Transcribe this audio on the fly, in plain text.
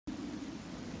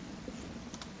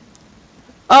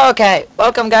Okay,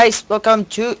 welcome guys. Welcome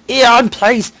to Eon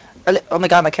Plays. Oh my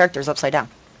god, my character is upside down.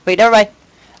 Wait, never mind.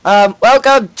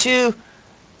 Welcome to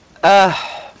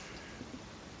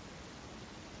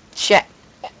shit.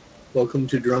 Welcome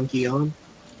to Drunk Eon.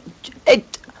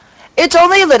 It's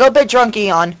only a little bit drunk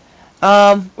Eon.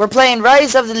 We're playing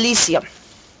Rise of the Elysium.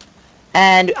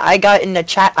 And I got in the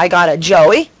chat, I got a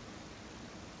Joey.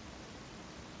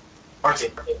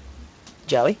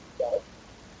 Joey.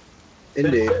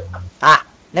 Indeed. Ah.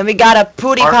 Then we got a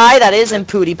Pootie Pie that isn't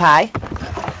Pootie Pie.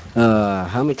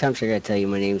 How many times I gotta tell you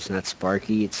my name's not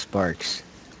Sparky, it's Sparks.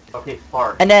 Okay,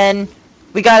 Spark. And then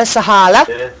we got a Sahala.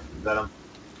 Is that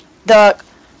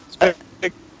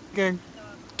him?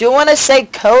 Do you want to say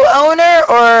co-owner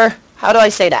or how do I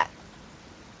say that?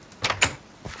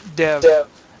 Dev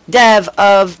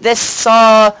of this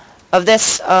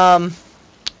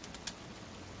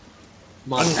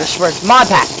English word mod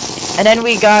pack. And then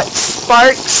we got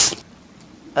Sparks.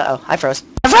 Uh-oh, I froze.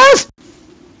 I froze!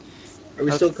 Are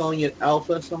we still calling it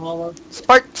Alpha, Sahala?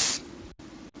 Sparks.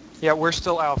 Yeah, we're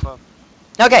still alpha.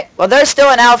 Okay, well there's still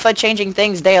an alpha changing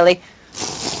things daily.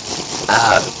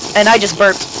 And I just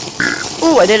burped.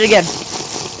 Ooh, I did it again.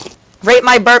 Rate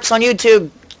my burps on YouTube.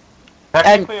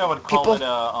 Technically, I would call people- it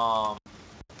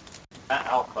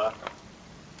alpha.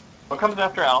 What comes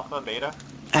after alpha? Beta?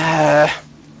 Yep.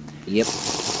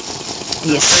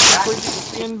 Yes.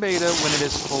 Technically in beta when it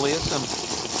is fully assembled.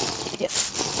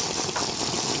 Yes.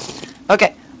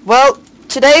 Okay, well,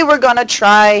 today we're gonna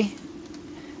try,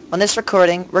 on this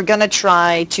recording, we're gonna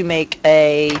try to make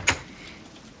a,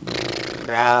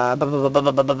 let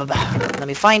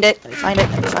me find it.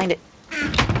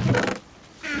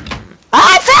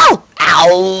 Ah, I fell!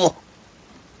 Ow!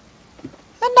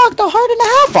 I knocked a heart and a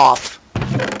half off.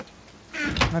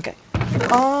 Okay.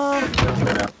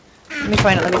 Let me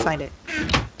find it.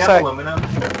 Sorry. Aluminum?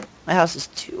 My house is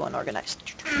too unorganized.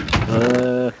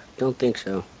 Don't think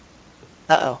so.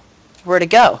 Uh-oh. Where'd it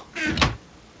go?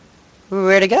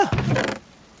 Where'd it go?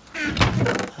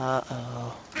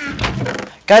 Uh-oh.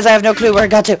 Guys, I have no clue where it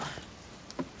got to.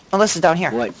 Unless it's down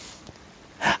here. What?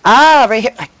 Ah, right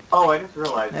here. Oh, I just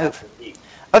realized Move. that's a heat.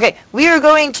 Okay, we are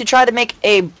going to try to make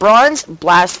a bronze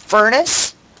blast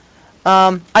furnace.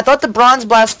 I thought the bronze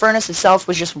blast furnace itself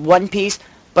was just one piece,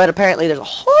 but apparently there's a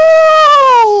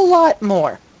whole lot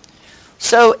more.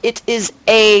 So it is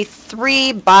a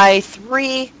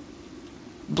 3x3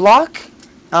 block.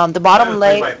 The bottom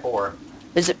layer 3x4.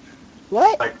 is it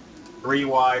what? Like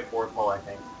 3y, 4 tall, I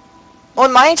think.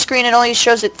 On my screen it only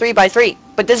shows it 3x3,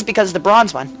 but this is because of the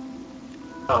bronze one.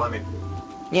 Oh, let me see.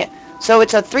 Yeah. So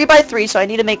it's a 3x3, so I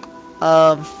need to make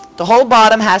the whole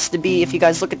bottom has to be, if you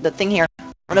guys look at the thing here,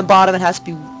 on the bottom it has to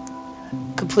be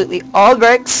completely all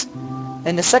bricks.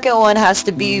 And the second one has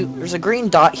to be, there's a green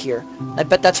dot here. I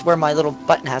bet that's where my little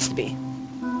button has to be.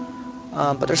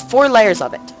 But there's 4 layers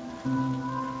of it.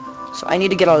 So I need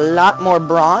to get a lot more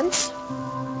bronze.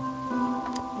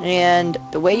 And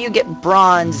the way you get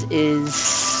bronze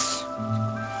is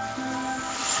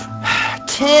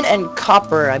tin and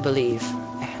copper, I believe.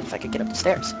 If I could get up the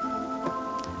stairs.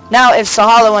 Now, if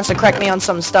Sahala wants to correct me on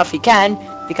some stuff, he can,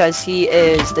 because he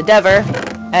is the Dever,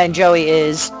 and Joey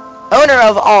is owner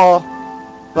of all.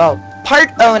 Well,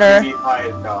 part owner. Pie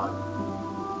is gone.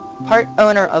 Part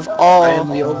owner of all. I am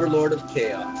the Overlord of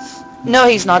Chaos. No,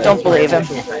 he's not. Don't believe him.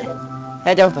 him.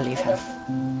 I don't believe him.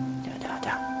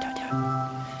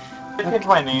 Just change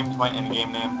my name to my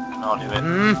in-game name, and I'll do it.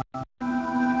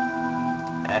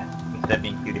 Instead of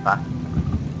being PewDiePie.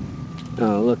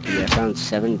 Oh, looky, I found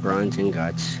 7 bronze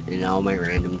ingots in all my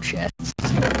random chests.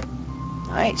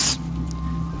 Nice.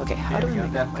 Okay, how do we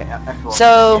make That's my actual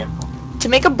So- name. to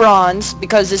make a bronze,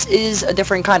 because this is a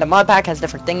different kind of mod pack, has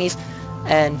different thingies,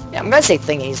 and yeah, I'm gonna say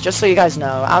thingies, just so you guys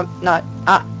know.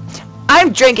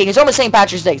 I'm drinking, it's almost St.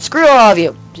 Patrick's Day. Screw all of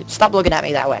you. Stop looking at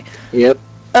me that way. Yep.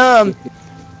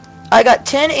 I got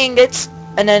 10 ingots,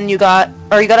 and then you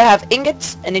gotta have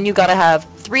ingots, and then you gotta have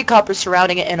 3 copper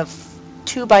surrounding it in a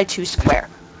 2x2 square.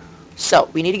 So,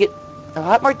 we need to get a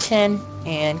lot more tin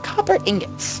and copper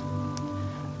ingots.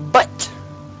 But,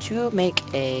 to make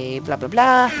a blah blah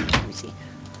blah, let me see.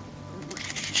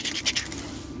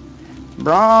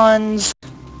 Bronze.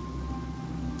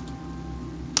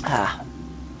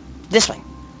 This way.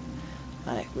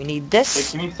 Alright, we need Hey,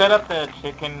 this. can you set up the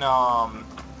chicken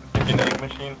egg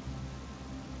machine?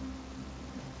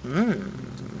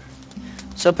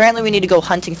 So apparently we need to go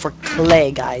hunting for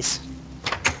clay, guys.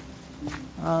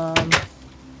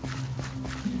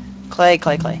 Clay.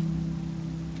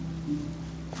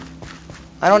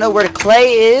 I don't know where the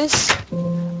clay is.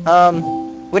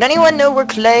 Would anyone know where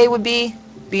clay would be?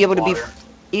 Be able to Water.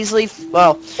 be easily,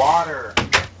 well, Water.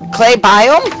 Clay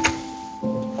biome?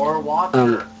 Or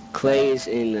water. Clays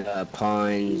in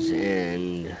ponds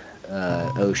and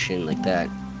ocean like that.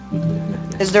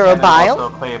 Is there a And there's biome?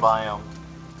 also a clay biome.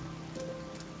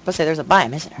 Let's say there's a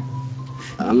biome, isn't there?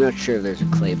 I'm not sure if there's a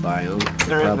clay biome.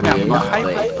 There is a Probably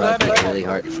clay is, biome. but it'd probably be really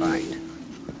hard to find.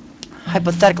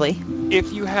 Hypothetically.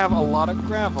 If you have a lot of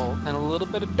gravel and a little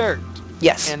bit of dirt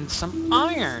Yes. and some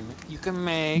iron, you can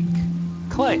make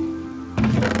clay.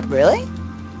 Really?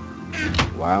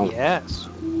 Wow. Yes.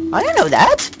 I didn't know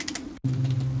that.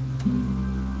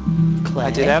 Clay.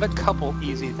 I did add a couple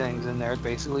easy things in there,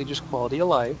 basically just quality of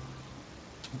life.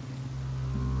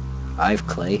 I've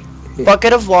clay.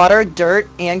 Bucket of water, dirt,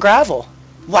 and gravel.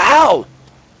 Wow!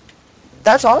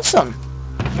 That's awesome.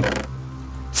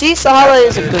 See, Sahala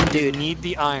is a good You dude. need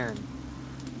the iron.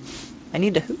 I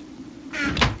need to who?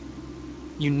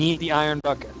 You need the iron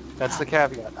bucket. That's the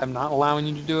caveat. I'm not allowing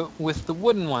you to do it with the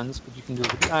wooden ones, but you can do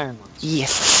it with the iron ones.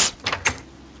 Yes.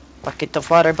 Bucket of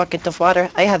water, bucket of water.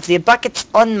 I have the buckets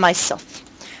on myself.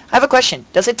 I have a question.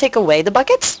 Does it take away the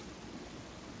buckets?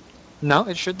 No,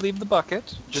 it should leave the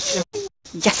bucket. Just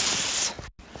Yes.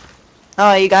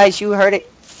 Oh, you guys, you heard it.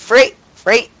 Free.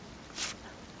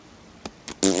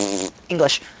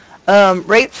 English.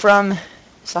 Right from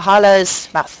Sahala's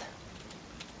mouth.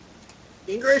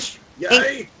 English?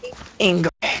 Yay!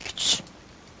 English.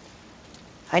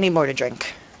 I need more to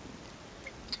drink.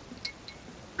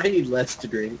 I need less to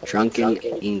drink. Drunken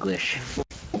English.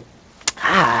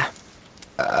 Ah.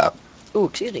 Ooh,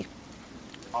 excuse me.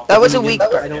 That was a weak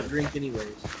I don't drink anyways.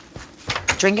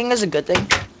 Drinking is a good thing.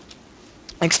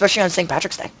 Especially on St.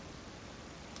 Patrick's Day.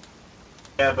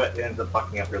 Yeah, but it ends up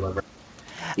fucking up your liver.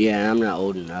 Yeah, I'm not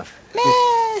old enough.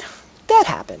 Meh. That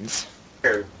happens.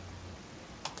 Here.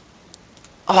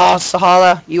 Oh,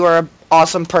 Sahala, you are an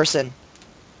awesome person.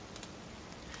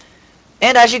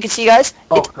 And as you can see, guys,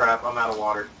 Oh crap, I'm out of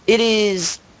water. it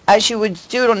is as you would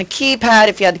do it on the keypad.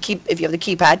 If you have the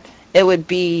keypad, it would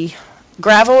be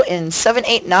gravel in 7,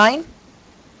 8, 9,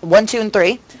 1, 2, and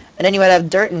 3, and then you would have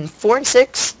dirt in 4 and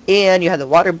 6, and you have the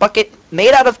water bucket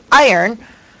made out of iron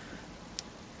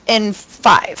in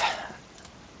 5.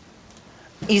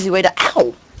 Easy way to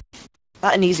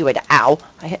not an easy way to I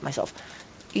hit myself.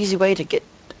 Easy way to get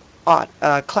on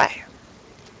clay.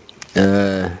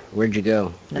 Where'd you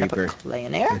go, Then I put Reaper? clay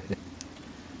in there.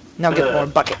 Now get more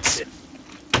buckets.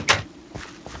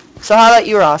 So how that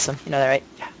you were awesome. You know that, right?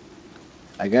 Yeah.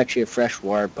 I got you a fresh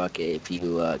water bucket if you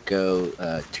go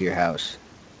to your house.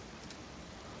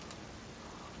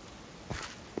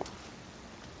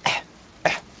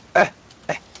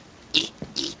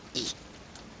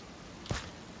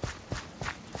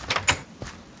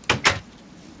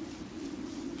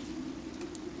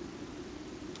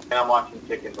 And I'm watching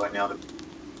chickens right now.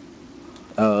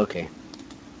 Oh, okay.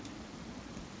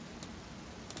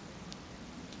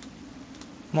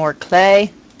 More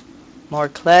clay. More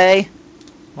clay.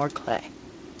 More clay.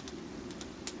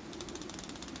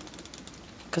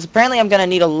 Because apparently I'm going to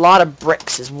need a lot of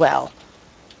bricks as well.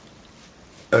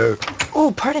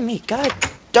 Oh, pardon me. God,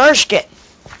 darshkit.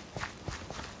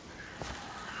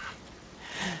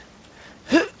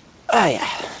 Oh, yeah.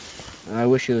 I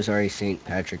wish it was already St.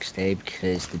 Patrick's Day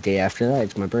because the day after that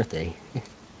it's my birthday.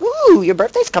 Ooh, your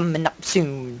birthday's coming up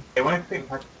soon. Hey, when I think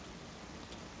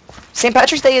St.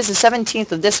 Patrick's Day is the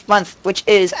 17th of this month, which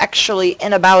is actually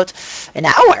in about an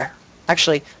hour.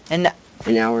 Actually, an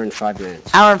An hour and 5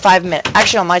 minutes. hour and 5 minutes.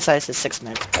 Actually, on my side it says 6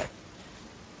 minutes, but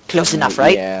close enough,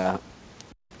 right? Yeah.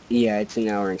 Yeah, it's an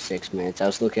hour and 6 minutes. I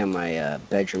was looking at my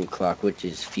bedroom clock, which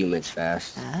is a few minutes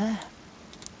fast.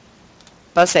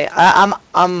 But I say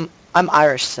I'm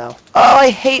Irish, so. Oh, I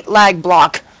hate lag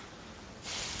block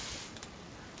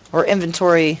or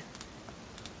inventory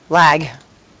lag.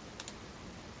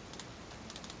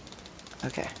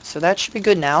 Okay, so that should be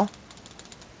good now.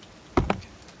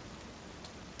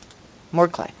 More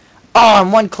clay. Oh,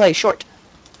 I'm 1 clay short.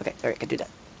 Okay, there, I can do that.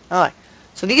 Alright,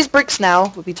 so these bricks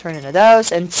now will be turned into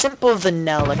those, and simple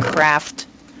vanilla craft.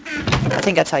 I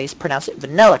think that's how you pronounce it,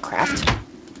 vanilla craft.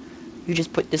 You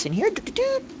just put this in here,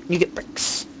 you get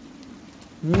bricks.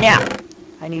 Now,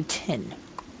 I need tin.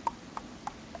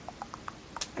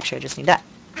 Actually, I just need that.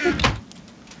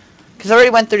 Because I already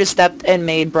went through the step and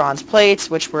made bronze plates,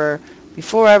 which were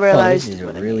before I Oh, realized... this is a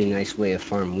what I really needed. nice way to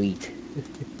farm wheat.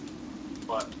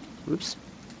 what? Oops.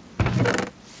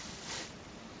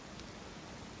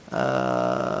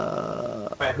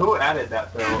 Man, who added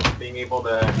that though? Being able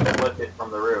to flip it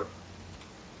from the roof.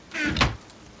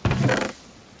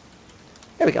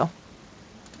 There we go.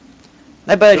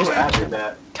 I bet I Who just added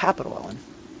that? capital one.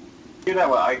 Do that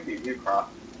with ICU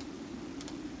crop.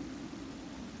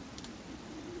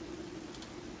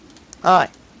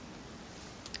 Alright.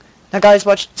 Now guys,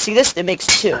 watch. See this? It makes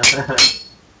 2.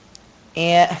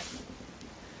 And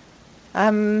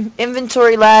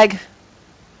inventory lag.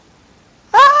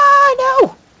 Ah,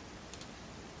 no!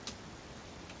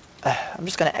 I'm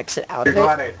just gonna exit out You're of it.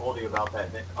 glad I told you about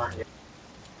that, Nick, aren't you?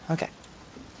 Okay.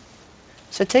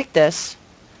 So take this.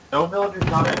 No villagers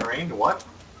not in range? What?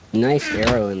 Nice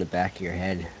arrow in the back of your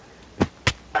head.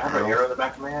 I have an arrow in the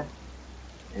back of my head?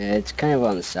 It's kind of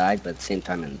on the side, but at the same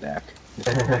time in the back.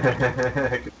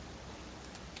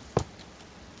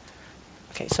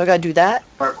 Okay, so I gotta do that.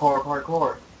 Parkour,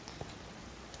 parkour.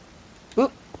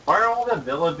 Oop. Why are all the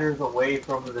villagers away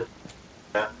from the...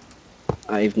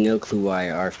 I have no clue why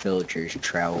our villagers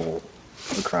travel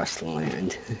across the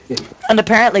land. And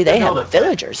apparently they No, have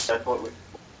villagers. That's what we...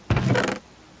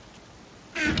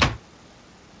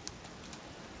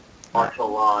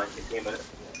 Martial law became a...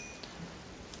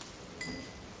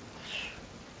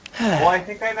 Well, I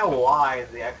think I know why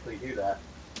they actually do that.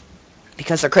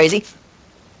 Because they're crazy?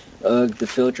 The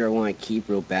villager I want to keep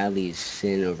real badly is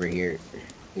sitting over here.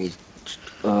 He's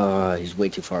way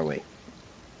too far away.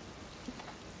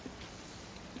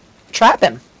 Trap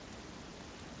him.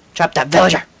 Trap that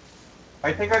villager.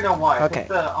 I think I know why. I Okay. think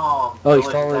the, Oh, he's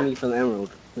following me for the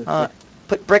emerald.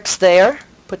 Put bricks there.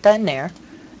 Put that in there.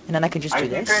 And then I can just do I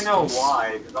this. think I know this,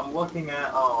 why, because I'm looking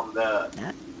at, the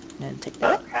and then take the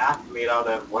that. path made out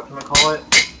of, whatchamacallit?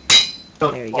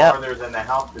 So There you go. farther than the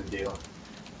houses do.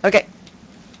 Okay.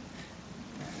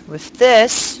 With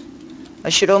this, I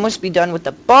should almost be done with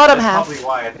the bottom That's half. probably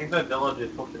why. I think the village is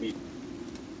supposed to be...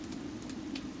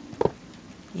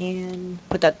 And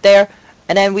put that there.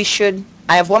 And then we should...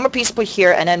 I have one more piece to put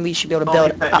here, and then we should be able to Well,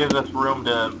 build... that gives us room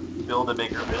to build a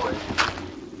bigger village.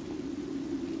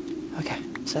 Okay,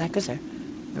 so that goes there.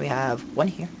 And we have 1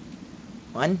 here.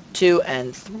 1, 2,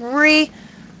 and 3.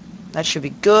 That should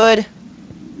be good.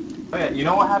 Oh yeah, you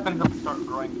know what happens if we start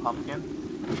growing pumpkins?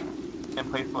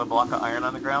 And place a block of iron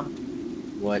on the ground?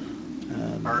 What?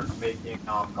 Start making,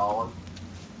 golems?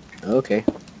 Okay.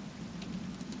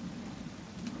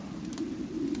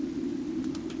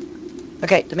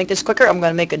 Okay, to make this quicker, I'm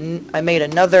gonna make I made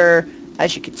another,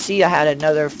 as you can see, I had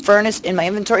another furnace in my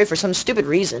inventory for some stupid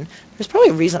reason. There's probably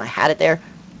a reason I had it there,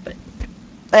 but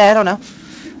I don't know.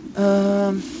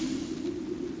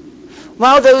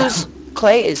 While those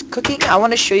clay is cooking, I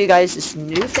want to show you guys this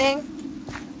new thing.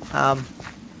 I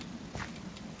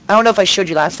don't know if I showed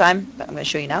you last time, but I'm gonna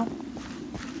show you now.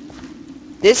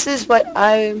 This is what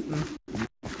where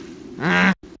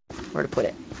to put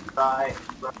it?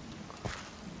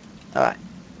 Alright,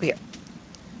 here.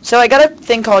 So I got a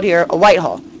thing called here, a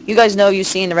Whitehall. You guys know you've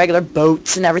seen the regular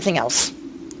boats and everything else.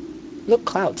 Look,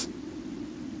 clouds.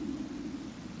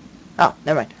 Oh,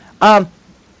 never mind.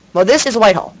 Well, this is a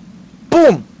Whitehall.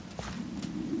 Boom!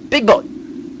 Big boat.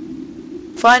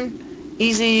 Fun,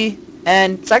 easy,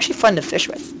 and it's actually fun to fish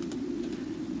with.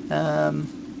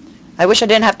 I wish I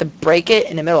didn't have to break it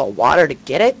in the middle of water to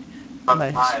get it.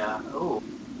 Ooh.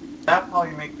 That's how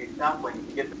you make these saplings.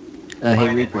 You get the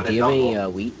Hey Reaper, do you have any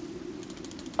wheat?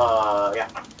 Yeah.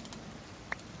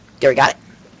 There, we got it.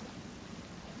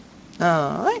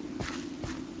 Alright.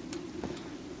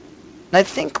 I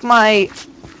think my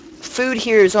food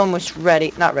here is almost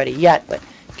ready. Not ready yet, but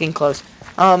getting close.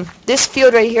 This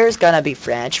field right here is gonna be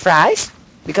French fries,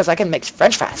 because I can mix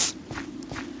French fries.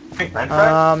 French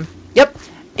fries? Yep.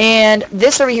 And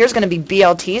this over here is gonna be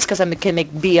BLTs, because I can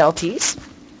make BLTs.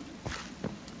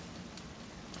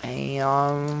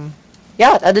 And,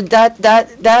 yeah,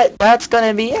 that's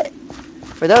gonna be it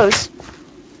for those.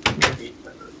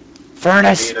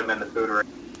 Furnace. Feed them in the food array.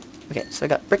 Okay, so I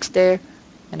got bricks there,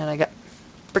 and then I got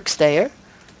bricks there.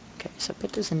 Okay, so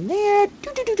put this in there.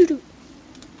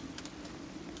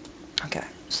 Okay,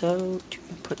 so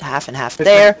put half and half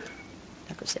there.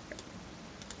 That goes there.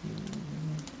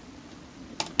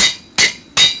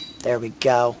 There we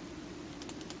go.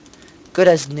 Good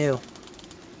as new.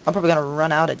 I'm probably gonna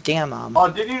run out of damn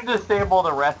Oh, did you disable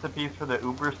the recipes for the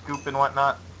Uber scoop and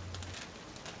whatnot?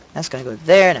 That's gonna go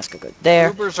there, and that's gonna go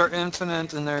there. Ubers are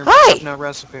infinite and they're Hi! no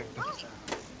recipe.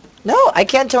 No, I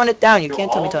can't tone it down. You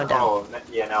can't tell me to tone it down. Oh,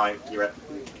 yeah, now I see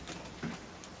recipes.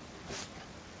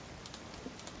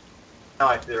 Now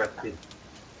I see the recipes.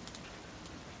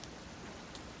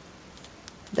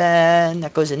 Then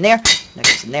that goes in there. That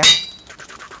goes in there.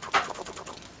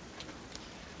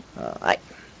 Alright.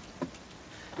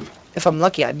 If I'm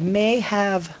lucky, I may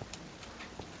have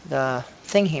the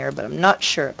thing here, but I'm not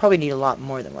sure. I probably need a lot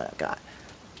more than what I've got.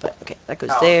 But okay, that goes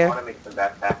I there, want to make some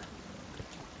backpacks.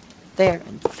 there,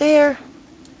 and there.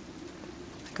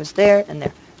 That goes there and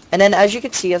there. And then as you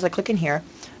can see, as I click in here,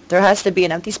 there has to be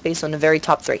an empty space on the very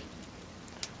top 3.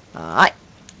 Alright.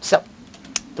 So,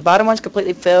 The bottom one's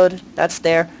completely filled. That's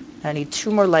there. And I need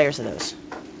 2 more layers of those.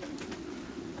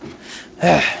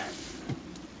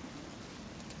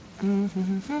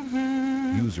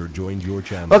 User joined your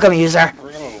channel. Welcome, user.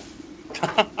 Bro.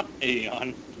 Hey,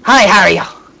 on. Hi, how are you?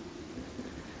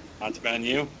 Not too bad, and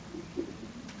you?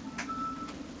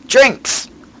 Drinks.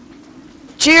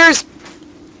 Cheers.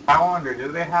 I wonder,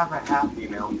 do they have a happy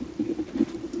meal?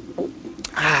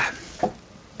 Ah.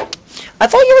 I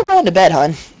thought you were going to bed,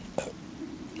 hon.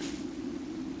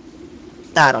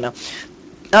 I don't know.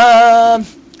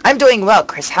 I'm doing well,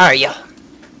 Chris. How are you?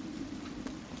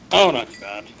 Oh, not too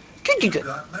bad. Good.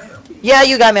 Yeah,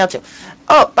 you got mail too.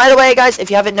 Oh, by the way, guys, if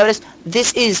you haven't noticed,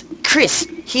 this is Chris.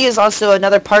 He is also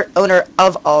another part owner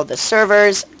of all the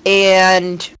servers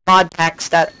and mod packs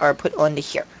that are put onto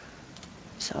here.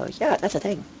 So, yeah, that's a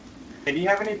thing. Hey, do you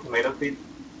have any tomato seeds?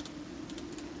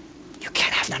 You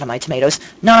can't have none of my tomatoes.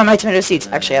 None of my tomato seeds.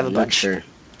 Actually, I have a I'm not bunch. sure.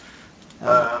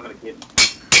 I'm gonna keep.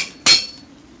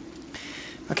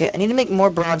 Okay, I need to make more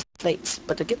bronze plates.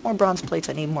 But to get more bronze plates,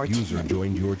 I need more User tin.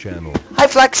 joined your channel. Hi,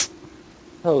 Flex.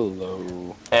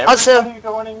 Hello. Also- Everybody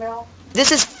joining now?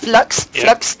 This is Flux. Yeah.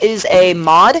 Flux is a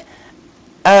mod.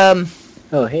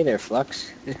 Oh, hey there,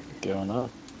 Flux. Going on.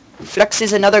 Flux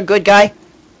is another good guy.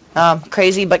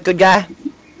 Crazy but good guy.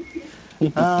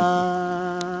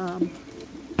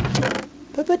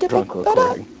 Drunk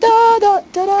recording.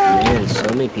 Man, so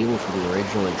many people from the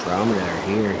original Andromeda are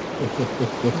here.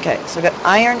 Okay, so I got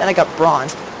iron and I got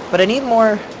bronze, but I need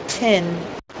more tin.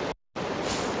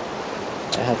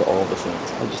 I have all the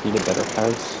things. I just need a better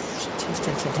house.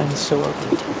 Tin. I'm so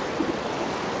ugly.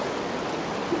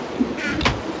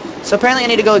 So apparently I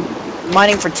need to go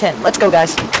mining for tin. Let's go,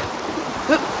 guys.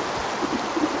 Whoop.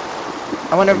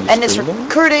 I want to Are you end this screaming?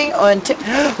 recording on tin.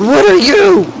 What are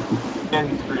you?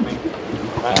 And screaming.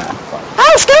 Ah, fuck.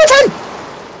 Oh, skeleton!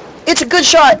 It's a good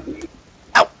shot.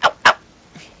 Ow.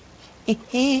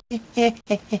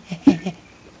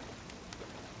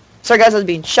 Sorry, guys, I was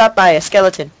being shot by a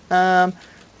skeleton.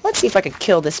 Let's see if I can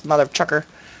kill this mother trucker.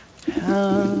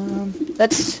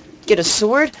 Let's get a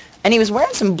sword. And he was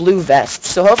wearing some blue vests,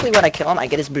 so hopefully when I kill him, I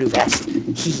get his blue vest.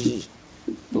 Hee.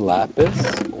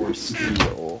 Lapis or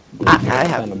steel? I What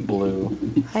have- kind of blue?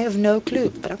 I have no clue,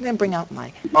 but I'm gonna bring out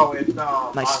my Oh, it's my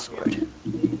osmium. sword.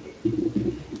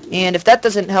 And if that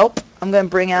doesn't help, I'm gonna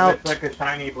bring out. It's like a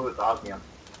shiny blue, it's osmium.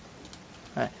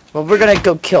 Alright, well, we're gonna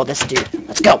go kill this dude.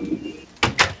 Let's go.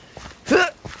 Huh.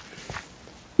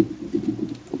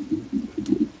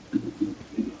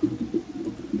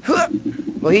 Huh.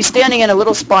 Well, he's standing in a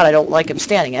little spot I don't like him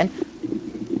standing in.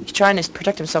 He's trying to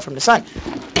protect himself from the sun.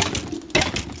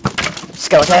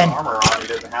 Skeleton. Armor on, he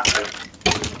doesn't have to.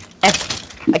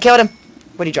 I killed him.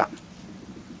 What did he drop?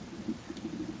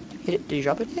 Did he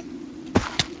drop anything?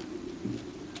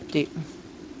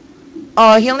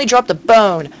 Oh, he only dropped a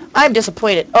bone. I'm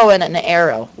disappointed. Oh, and an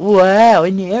arrow. Wow,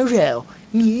 an arrow.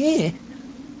 Yeah.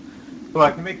 Oh,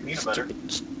 I can make peanut butter.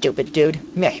 Stupid dude.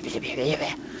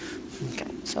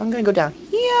 Okay, so I'm gonna go down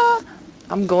here.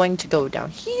 I'm going to go down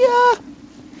here.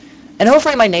 And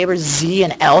hopefully my neighbors Z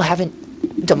and L haven't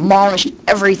demolished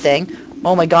everything.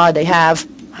 Oh my god, they have.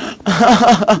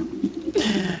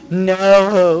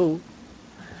 No.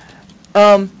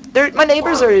 My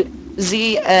neighbors are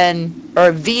V and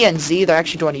Z. They're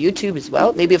actually doing a YouTube as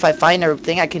well. Maybe if I find their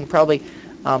thing, I can probably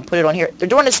put it on here. They're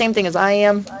doing the same thing as I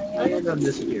am. I end up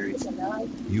disappearing.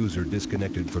 User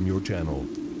disconnected from your channel.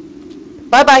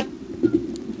 Bye bye.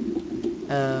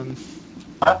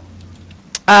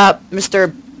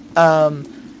 Mr.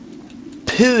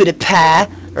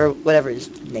 PewDiePie, or whatever his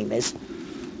name is.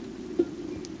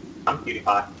 I'm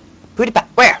PewDiePie. PewDiePie,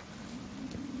 where?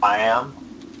 I am.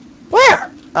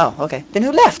 Where? Oh, okay. Then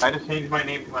who left? I just changed my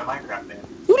name to my Minecraft name.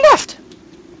 Who left?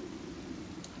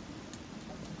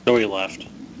 Joey left.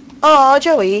 Oh,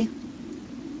 Joey.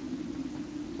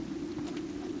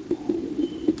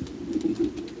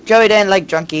 Joey didn't like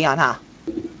Drunky on, huh?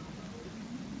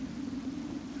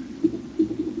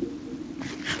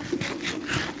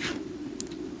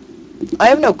 I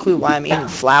have no clue why I'm eating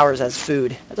flowers as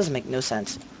food. That doesn't make no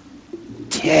sense.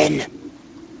 10.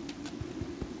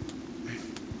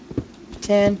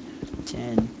 10.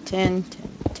 10. 10. 10.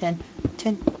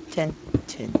 10. 10.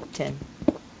 10. 10.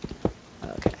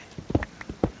 Okay.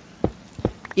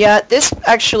 Yeah, this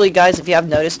actually, guys, if you have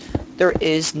noticed, there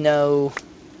is no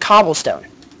cobblestone.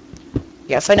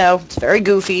 Yes, I know. It's very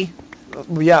goofy.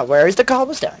 Yeah, where is the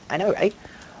cobblestone? I know, right?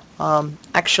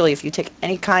 Actually, if you take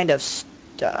any kind of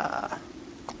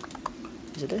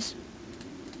is it this?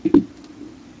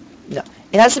 No.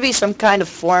 It has to be some kind of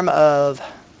form of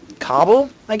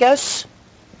cobble, I guess.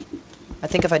 I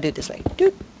think if I do it this way.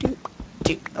 Doot, doot,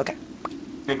 doot. Okay.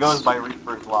 It goes by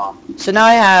Reaper's Law. So now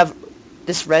I have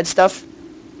this red stuff,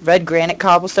 red granite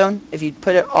cobblestone. If you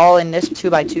put it all in this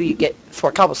 2x2, you get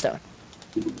 4 cobblestone.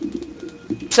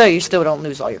 So you still don't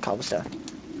lose all your cobblestone.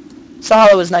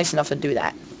 Sahala was nice enough to do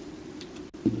that.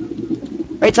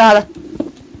 Right, Sahala?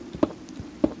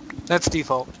 That's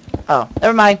default. Oh,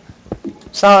 never mind.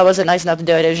 Sahala wasn't nice enough to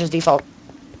do it. It was just default.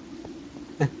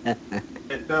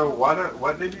 And so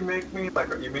what did you make me? Like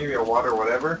you made me a water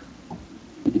whatever?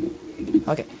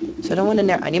 Okay, so I don't want in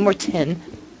there. I need more tin.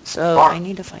 So I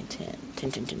need to find tin.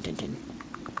 Tin.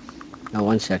 Oh,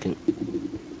 1 second.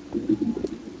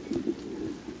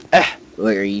 Eh.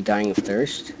 Wait, are you dying of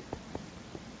thirst?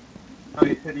 Oh,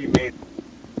 you said you made.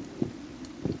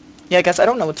 Yeah, guys, I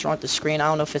don't know what's wrong with the screen. I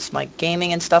don't know if it's my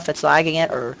gaming and stuff that's lagging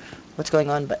it or what's going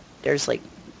on, but there's like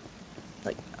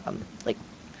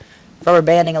rubber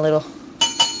banding a little.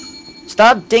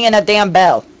 Stop dinging that damn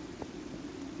bell.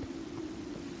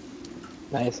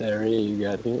 Nice area you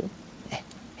got here.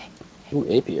 Ooh,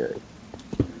 apiary.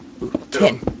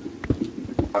 Tin.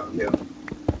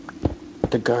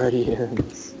 The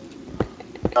Guardians.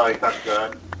 Oh, you talked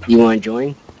good. You want to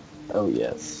join? Oh,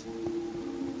 yes.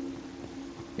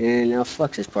 And now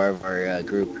Flux is part of our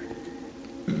group.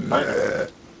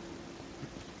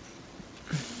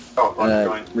 Oh,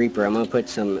 join. Reaper, I'm gonna put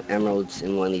some emeralds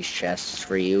in one of these chests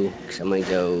for you, because I'm gonna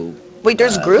go Wait,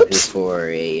 there's looking groups? for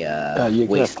a You can have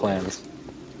wasteland. clans.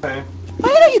 Okay. I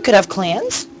didn't know you could have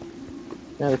clans.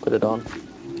 Yeah, they put it on.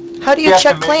 How do you have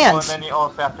check to make clans? One, then you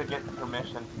also have to get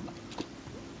permission.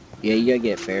 Yeah, you gotta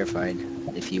get verified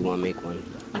if you want to make one.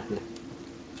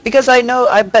 Because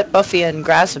I bet Buffy and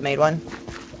Grass have made one.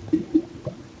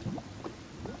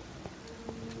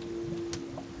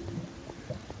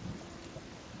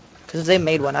 Because if they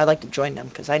made one, I'd like to join them,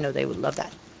 because I know they would love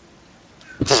that.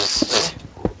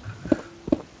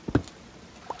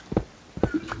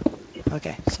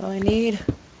 Okay, so I need...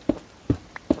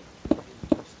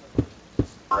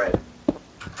 Red.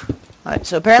 Alright,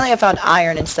 so apparently I found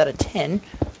iron instead of tin.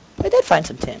 I did find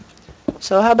some tin.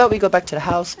 So how about we go back to the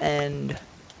house and...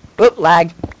 Oop,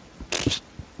 lag.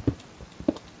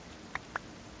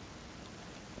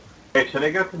 Hey, should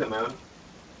I go to the moon?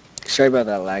 Sorry about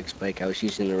that lag spike. I was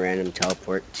using a random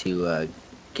teleport to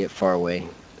get far away.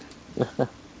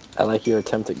 I like your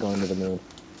attempt at going to the moon.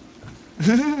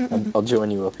 I'll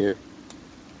join you up here.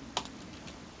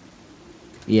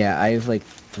 Yeah, I have like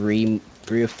three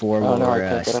or four Oh, no, I more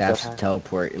can't get up staffs that of high.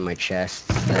 teleport in my chest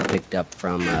that I picked up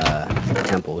from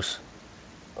temples.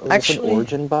 Oh, is this an Actually-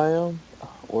 origin biome? Oh,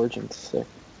 origin's sick.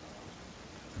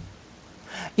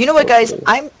 You know what, guys? Okay.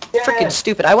 I'm freaking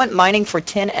stupid. I went mining for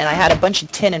tin, and I had a bunch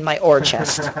of tin in my ore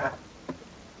chest.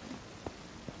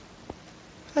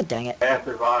 God dang it. I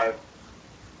survived.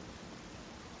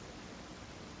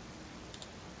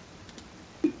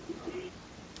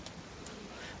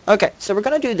 Okay, so we're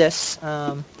gonna do this.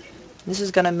 This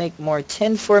is gonna make more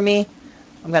tin for me.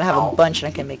 I'm gonna have a bunch,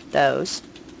 and I can make those.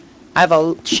 I have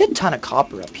a shit ton of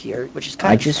copper up here, which is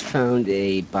kind I of just fun. found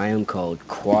a biome called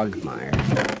Quagmire.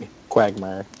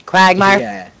 Quagmire. Quagmire.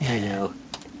 Yeah, I know.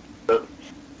 You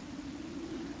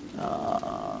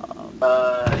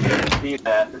didn't see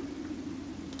that.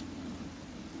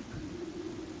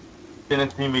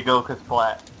 Didn't see me go 'cause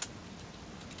flat.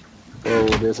 Oh,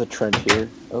 there's a trench here.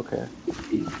 Okay.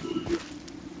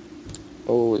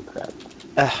 Holy crap.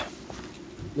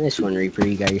 Nice one, Reaper.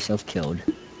 You got yourself killed.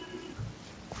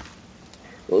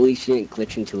 Well, at least you didn't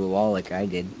glitch into a wall like I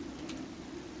did.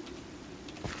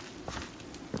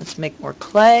 Let's make more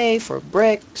clay for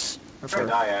bricks. Or Where for,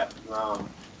 die at?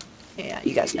 yeah,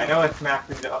 you guys I know. know it's smacked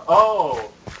into.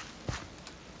 Oh!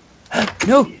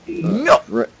 No!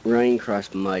 No! Running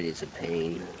across mud is a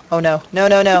pain. Oh no. No,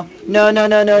 no, no. No, no,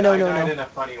 no, no, no, I no, died no. in a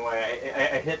funny way.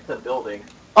 I hit the building.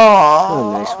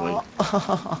 Oh, nice one.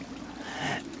 Aww.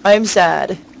 I'm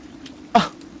sad.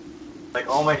 Like,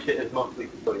 all my shit is mostly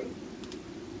floating.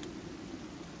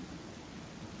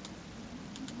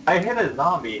 I hit a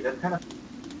zombie. That's kind of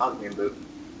Osmium boot.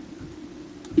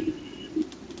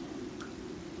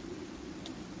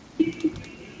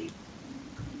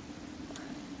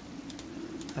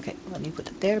 Okay, let me put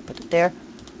it there, put it there.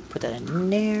 Put that in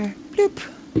there. Bloop.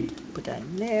 Put that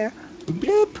in there.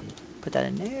 Bloop. Put that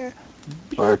in there.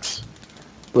 Arts.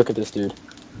 Look at this dude.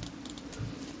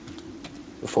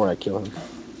 Before I kill him.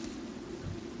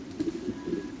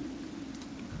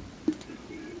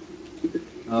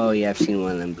 Oh yeah, I've seen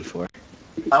one of them before.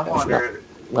 I wonder.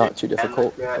 Not too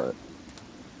difficult, but...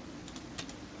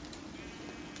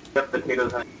 Got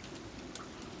potatoes on.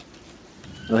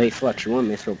 Oh hey, Flux, you want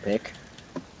a mithril pick?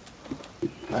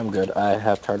 I'm good. I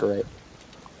have tartarite.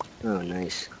 Oh,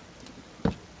 nice.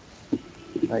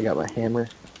 I got my hammer.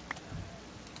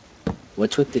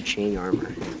 What's with the chain armor?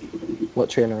 What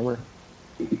chain armor?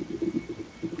 It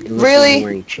looks like Really? you're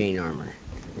wearing chain armor.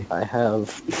 I have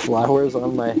flowers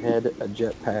on my head, a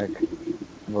jetpack,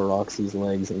 Varoxy's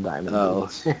legs, and diamond Oh.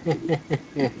 boots.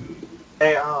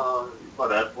 Hey,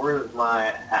 what up? Where's my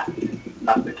hat?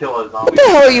 Not to kill a zombie. What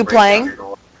the hell are you playing?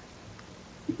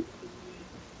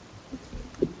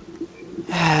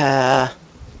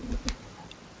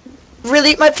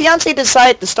 Really? My fiance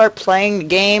decided to start playing the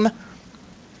game.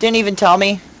 Didn't even tell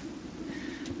me.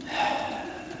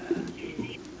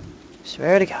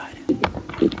 Swear to God.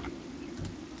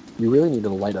 You really need to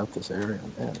light up this area,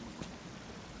 man.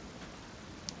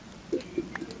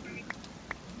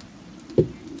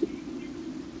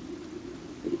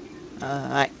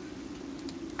 Alright.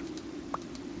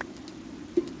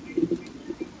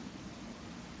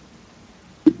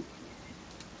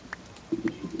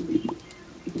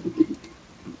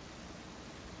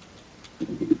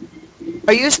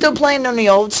 Are you still playing on the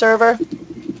old server?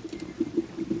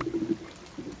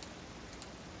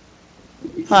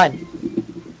 Hun.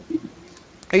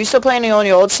 Are you still playing on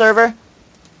the old server?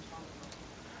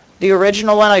 The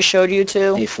original one I showed you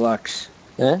to? Hey, Flux.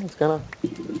 Yeah, it's kinda...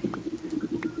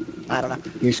 I don't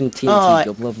know. Here's some TNT. Oh,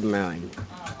 Go blow up the mountain.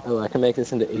 Oh, I can make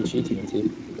this into HE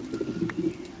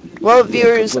TNT. well, Yeah, go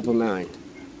viewers, blow up a mountain.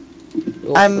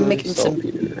 Oh, I'm free making some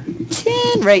saltpeter.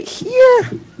 tin right here.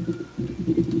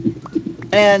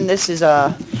 And this is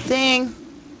a thing.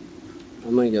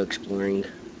 I'm gonna go exploring.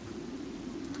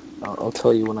 I'll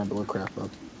tell you when I blow crap up.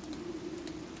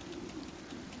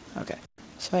 Okay.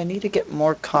 So I need to get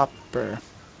more copper.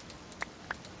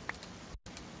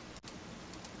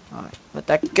 Alright, let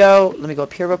that go. Let me go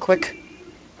up here real quick.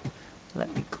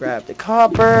 Let me grab the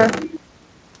copper.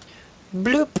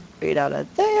 Bloop. Right out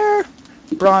of there.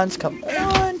 Bronze, come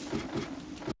on.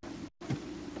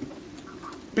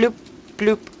 Bloop,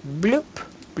 bloop, bloop.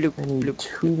 Bloop, I need bloop.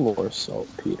 2 more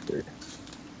saltpeter.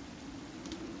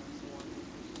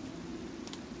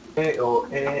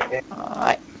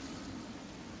 Alright.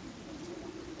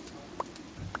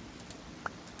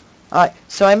 Alright,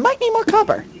 so I might need more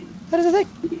copper. That is the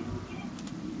thing.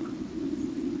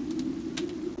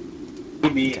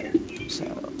 Okay, so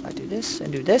I do this,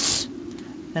 and do this,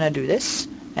 and I do this,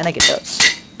 and I get those.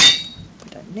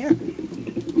 Put that in there.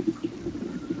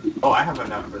 Oh, I have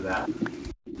enough for that.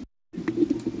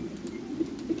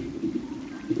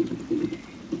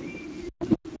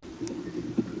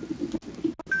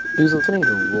 Who's listening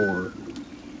to roar?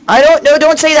 I don't know,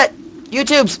 don't say that!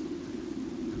 YouTube's!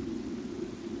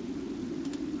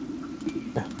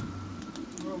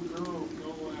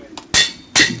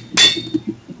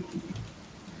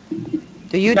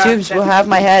 The YouTubes will have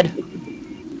my head.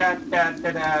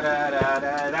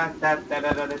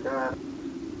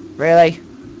 Really?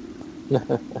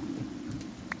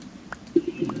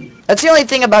 That's the only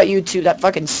thing about YouTube that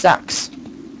fucking sucks.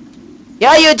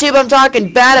 Yeah, YouTube, I'm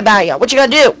talking bad about you. What you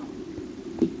gonna do?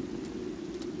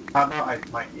 How about I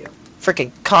smite you?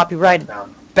 Freaking copyrighted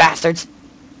Down. bastards.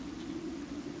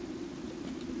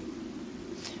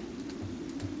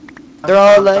 They're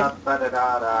all like...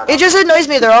 It just annoys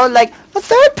me. They're all like, a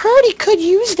third party could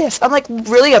use this. I'm like,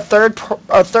 really, a third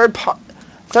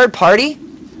party?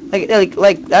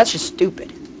 Like that's just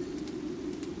stupid.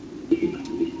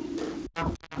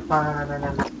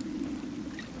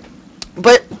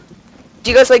 But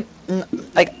do you guys like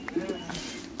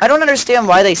I don't understand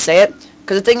why they say it,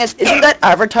 because the thing is, isn't that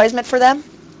advertisement for them?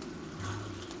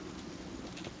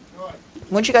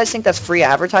 Wouldn't you guys think that's free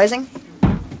advertising?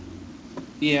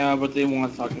 Yeah, but they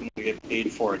want fucking to get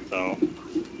paid for it, though.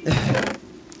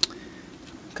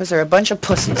 Because they're a bunch of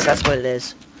pussies, that's what it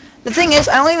is. The thing is,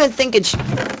 I don't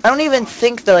even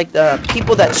think that, like, the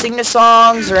people that sing the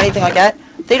songs or anything like that,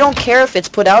 they don't care if it's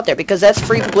put out there, because that's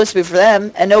free publicity for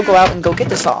them, and they'll go out and go get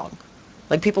the song.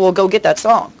 Like, people will go get that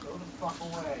song.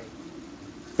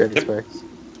 Fair respects.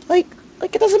 Like,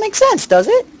 it doesn't make sense, does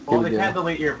it? Well, Here we they go. can't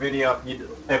delete your video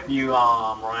if you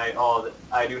write, oh,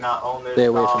 I do not own this Stay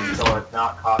away song, from so it's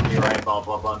not copyright, blah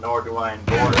blah blah. Nor do I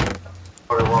endorse it,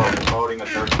 or we're promoting a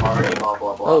third party, blah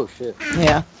blah blah. Oh shit.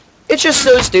 Yeah. It's just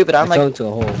so stupid. I'm I fell like, into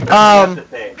a hole. What do you have to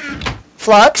say?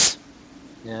 Flux?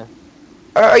 Yeah.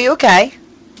 Are you okay?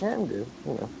 Yeah, I'm good.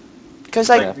 You know. Because,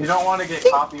 like, If you don't want to get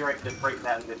copyright, just write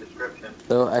that in the description.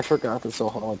 So I forgot that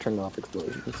Soul turned off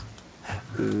explosions.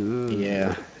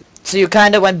 Yeah. so you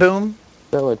kind of went boom?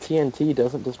 So a TNT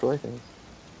doesn't destroy things.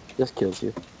 Just kills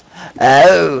you.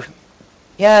 Oh.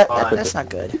 Yeah, Fine. that's not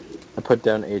good. I put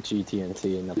down HE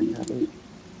TNT and nothing happened.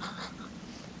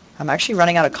 I'm actually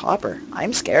running out of copper.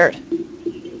 I'm scared.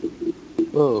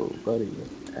 Whoa, buddy.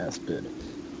 Aspid.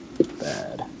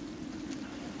 Bad.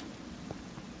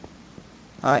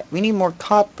 Alright, we need more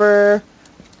copper.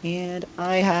 And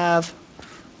I have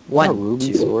A 1, ruby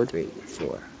 2, sword. 3,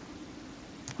 4.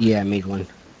 Yeah, I made one.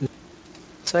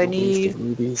 So I need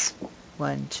rubies.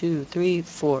 1, 2, 3,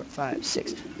 4, 5,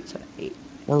 6, 7, 8,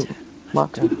 Oh, 10, 11,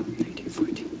 Maka. 12, 13,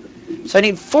 14. So I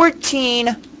need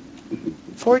 14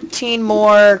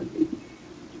 more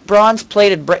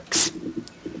bronze-plated bricks.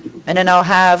 And then I'll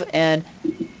have an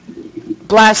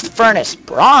blast furnace,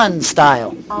 bronze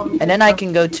style. And then I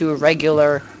can go to a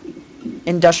regular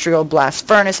industrial blast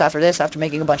furnace after this, after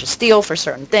making a bunch of steel for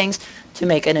certain things, to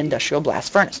make an industrial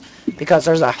blast furnace. Because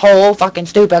there's a whole fucking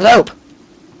stupid loop.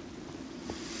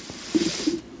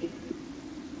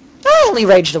 I only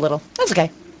raged a little. That's okay.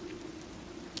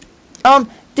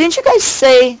 Didn't you guys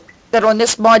say that on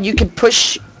this mod you can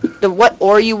push the what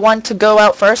ore you want to go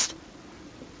out first?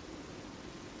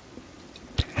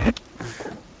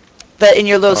 That in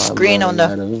your little screen on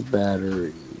Out the of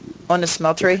battery.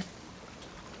 smeltery,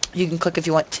 you can click if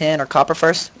you want tin or copper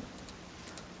first.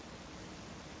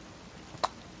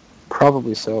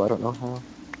 Probably so. I don't know how.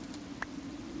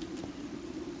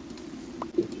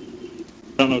 I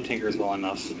don't know Tinkers well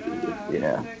enough.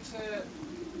 Yeah.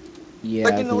 Yeah,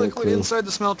 Clicking I've the no liquid clue. inside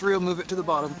the smeltery will move it to the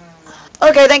bottom.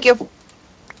 Okay, thank you.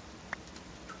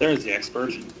 There's the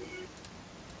expert.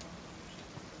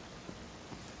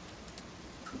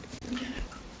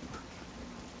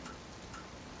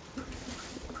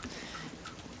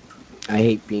 I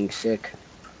hate being sick.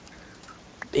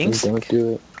 Being Just don't sick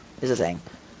do it. is a thing.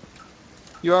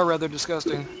 You are rather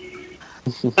disgusting.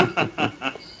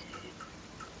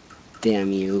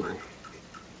 Damn you.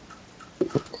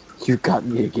 You got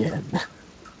me again.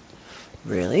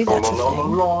 Really? That's a thing.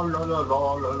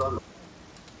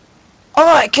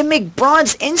 Oh, I can make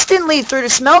bronze instantly through the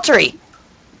smeltery.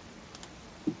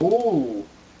 Ooh.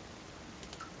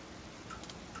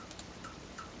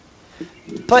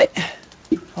 But,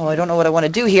 oh, I don't know what I want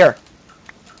to do here.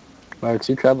 Marks,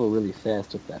 you travel really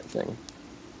fast with that thing.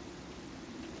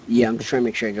 Yeah, I'm just trying to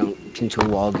make sure I don't get into a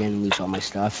wall again and lose all my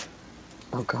stuff.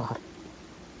 Oh god.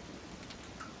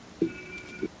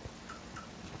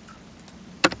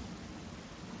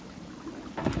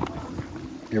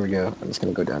 Here we go. I'm just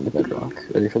gonna go down to bedrock.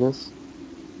 Ready for this?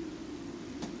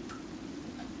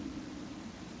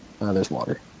 There's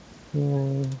water.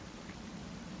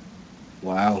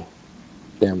 Wow.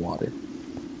 Damn water.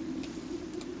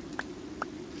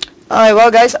 Alright,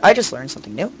 well guys, I just learned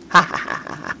something new. Ha ha ha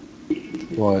ha ha.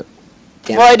 What?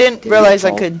 Damn, Well, I didn't damn realize I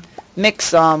fault. could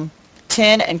mix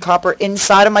tin and copper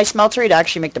inside of my smeltery to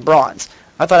actually make the bronze.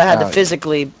 I thought I had Oh, to yeah.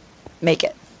 physically make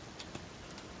it.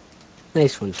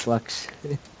 Nice one, Flux.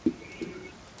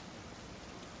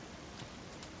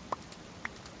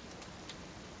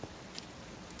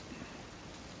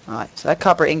 Alright, so that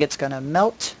copper ingot's gonna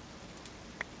melt.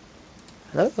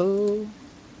 Hello.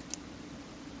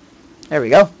 There we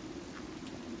go.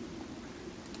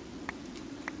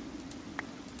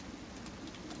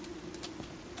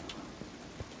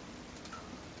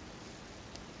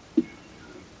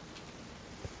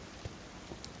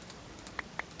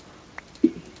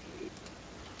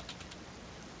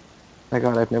 My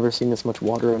god, I've never seen this much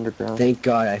water underground. Thank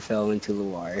God I fell into the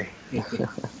water.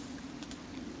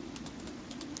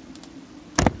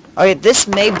 Okay, this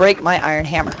may break my iron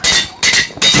hammer.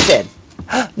 It did.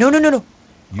 No, no, no, no.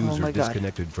 User my God.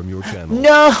 disconnected from your channel.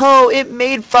 No, it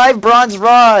made 5 bronze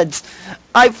rods.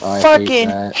 I fucking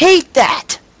that. hate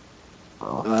that.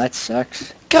 Oh, that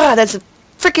sucks. God, that's the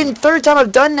freaking 3rd time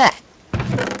I've done that.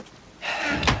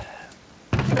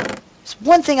 It's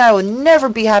one thing I will never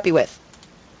be happy with.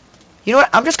 You know what?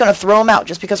 I'm just gonna throw them out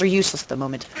just because they're useless at the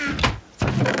moment.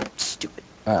 Stupid.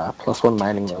 +1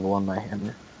 mining level on my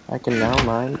hammer. I can now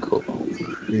mine coal.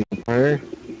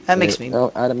 That makes me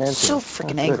Oh, adamantium. so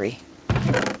freaking Good. angry.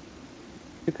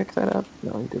 You pick that up?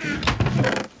 No, you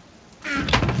didn't.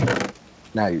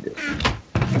 Now you did.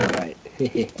 Right.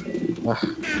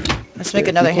 Ugh. Let's make You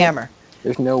another can't- hammer.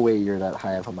 There's no way you're that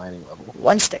high of a mining level.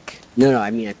 1 stick. No, I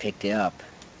mean I picked it up.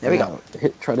 There we go.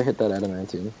 Try to hit that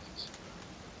adamantium.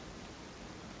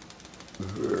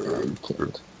 Yeah, you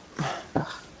can't.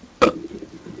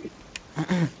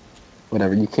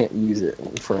 Whatever, you can't use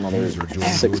it for another User joined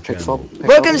 6 your pixel. channel.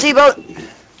 Welcome, Z-Boat.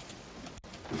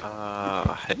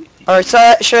 Hey. Or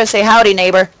should I say howdy,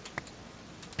 neighbor?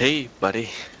 Hey, buddy.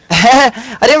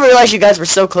 I didn't realize you guys were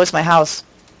so close to my house.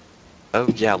 Oh,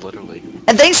 yeah, literally.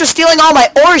 And thanks for stealing all my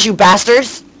ores, you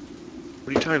bastards! What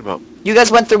are you talking about? You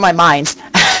guys went through my mines.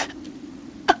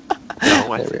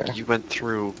 No, I There we think are. you went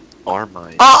through our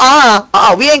mine.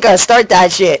 We ain't gonna start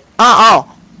that shit.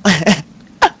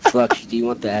 Flux, do you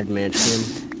want the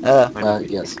adamantium? I mean,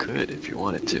 yes. you could if you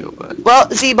wanted to, but... Well,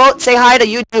 Z-Boat, say hi to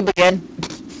YouTube again.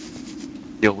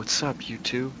 Yo, what's up, you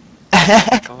two?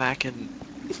 Galackin'.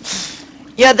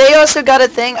 Yeah, they also got a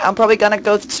thing. I'm probably gonna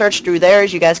go search through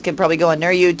theirs. You guys can probably go on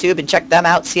their YouTube and check them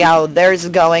out, see how theirs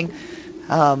is going.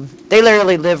 They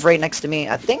literally live right next to me.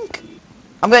 I think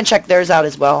I'm gonna check theirs out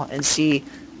as well and see.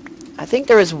 I think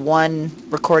there was one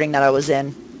recording that I was in.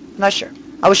 I'm not sure.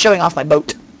 I was showing off my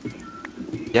boat.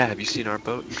 Yeah, have you seen our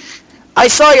boat? I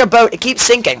saw your boat. It keeps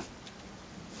sinking.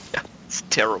 Yeah, it's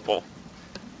terrible.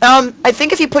 I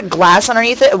think if you put glass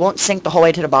underneath it, it won't sink the whole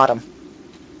way to the bottom.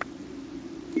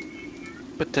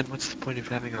 But then what's the point of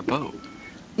having a boat?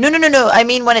 No. I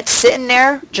mean, when it's sitting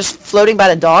there, just floating by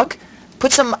the dock,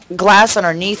 put some glass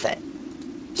underneath it.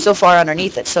 So far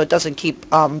underneath it, so it doesn't keep,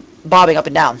 bobbing up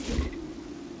and down.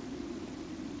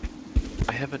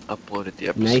 I haven't uploaded the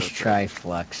episode. Nice try,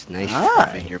 Flux. Nice Ah.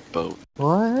 try. In your boat.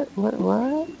 What?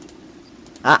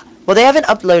 Well, they haven't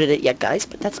uploaded it yet, guys,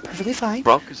 but that's perfectly fine.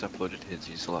 Brock has uploaded his.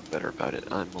 He's a lot better about it.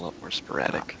 I'm a lot more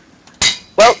sporadic.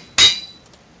 Well,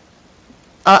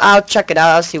 I'll check it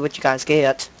out. I'll see what you guys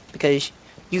get, because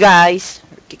you guys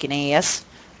are kicking ass.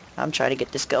 I'm trying to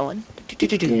get this going.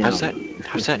 Yeah.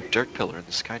 How's that dirt pillar in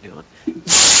the sky doing?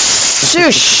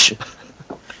 Shush!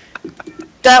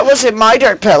 That wasn't my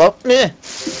dirt pillow. Eh.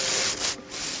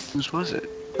 Whose was it?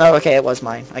 Oh, okay, it was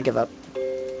mine. I give up.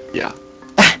 Yeah.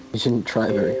 You didn't try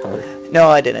very hard. No,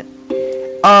 I didn't.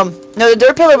 No, the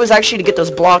dirt pillar was actually to get those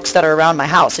blocks that are around my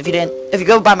house. If you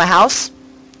go by my house,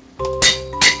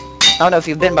 I don't know if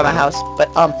you've been by my house, but,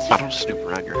 I don't snoop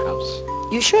around your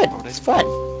house. you should. It's fun.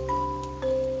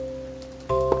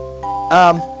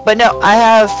 But no, I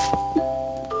have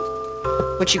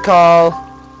what you call,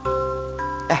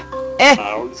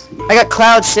 Clouds. I got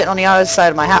clouds sitting on the other side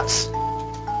of my house.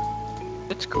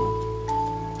 That's cool.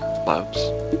 Clouds.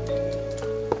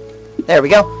 There we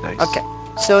go. Nice. Okay.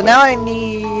 So now I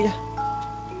need...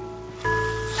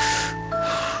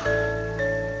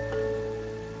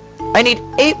 I need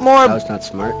 8 more That was not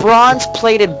smart.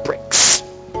 bronze-plated bricks.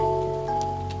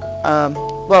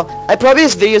 Well, I probably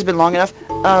this video's been long enough.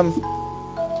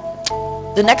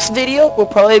 The next video will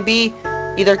probably be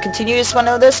either continue this one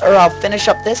of this, or I'll finish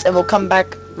up this, and we'll come back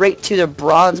right to the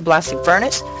bronze blasting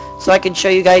furnace, so I can show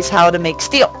you guys how to make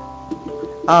steel.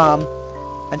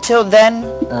 Until then,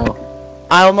 Oh.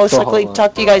 I'll most likely hold on.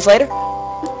 talk to you guys later.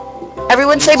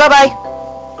 Everyone say bye-bye.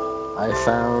 I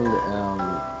found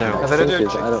No. I Later,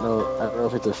 think dude. I don't know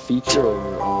if it's a feature or a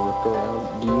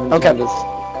workaround. Do you Okay. notice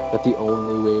that the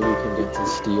only way we can get to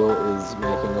steel is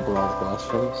making a bronze blast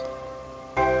furnace?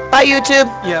 Bye, YouTube.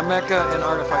 Yeah, Mecha and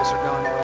Artifice are going away.